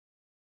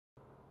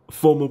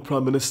Former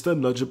Prime Minister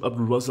Najib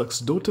Abdul Razak's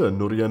daughter,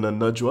 Nooryana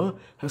Najwa,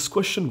 has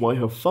questioned why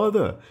her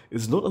father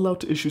is not allowed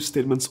to issue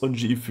statements on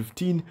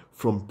GE15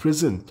 from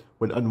prison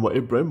when Anwar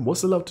Ibrahim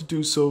was allowed to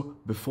do so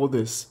before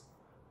this.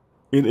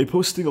 In a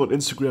posting on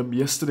Instagram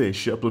yesterday,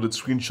 she uploaded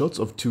screenshots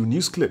of 2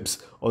 news clips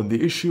on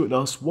the issue and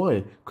asked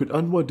why could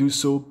Anwar do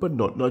so but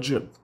not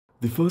Najib.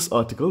 The first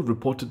article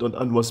reported on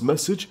Anwar's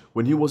message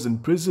when he was in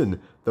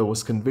prison that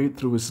was conveyed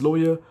through his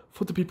lawyer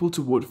for the people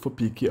to vote for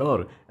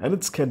PKR and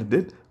its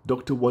candidate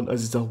Dr.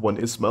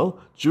 Azizah Ismail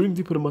during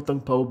the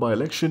Permatang Pauh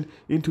by-election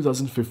in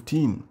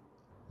 2015.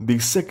 The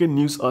second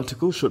news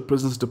article showed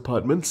Prisons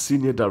Department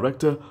Senior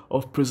Director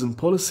of Prison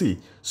Policy,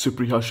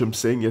 Supri Hashim,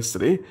 saying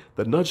yesterday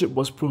that Najib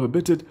was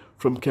prohibited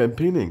from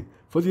campaigning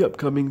for the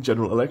upcoming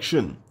general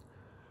election.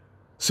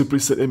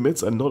 Supri said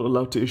inmates are not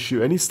allowed to issue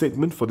any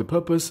statement for the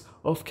purpose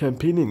of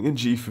campaigning in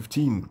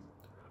GE15.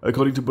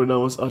 According to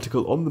Bernau's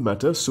article on the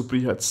matter,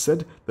 Supri had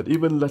said that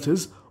even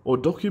letters or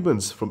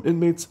documents from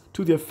inmates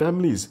to their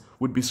families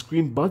would be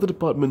screened by the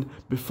department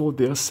before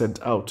they are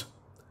sent out.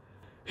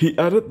 He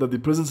added that the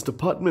Prisons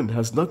Department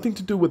has nothing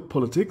to do with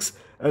politics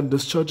and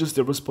discharges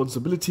their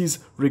responsibilities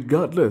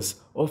regardless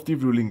of the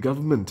ruling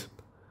government.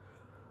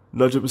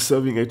 Najib is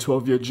serving a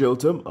 12-year jail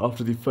term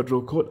after the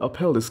federal court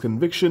upheld his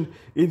conviction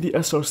in the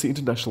SRC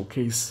international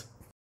case.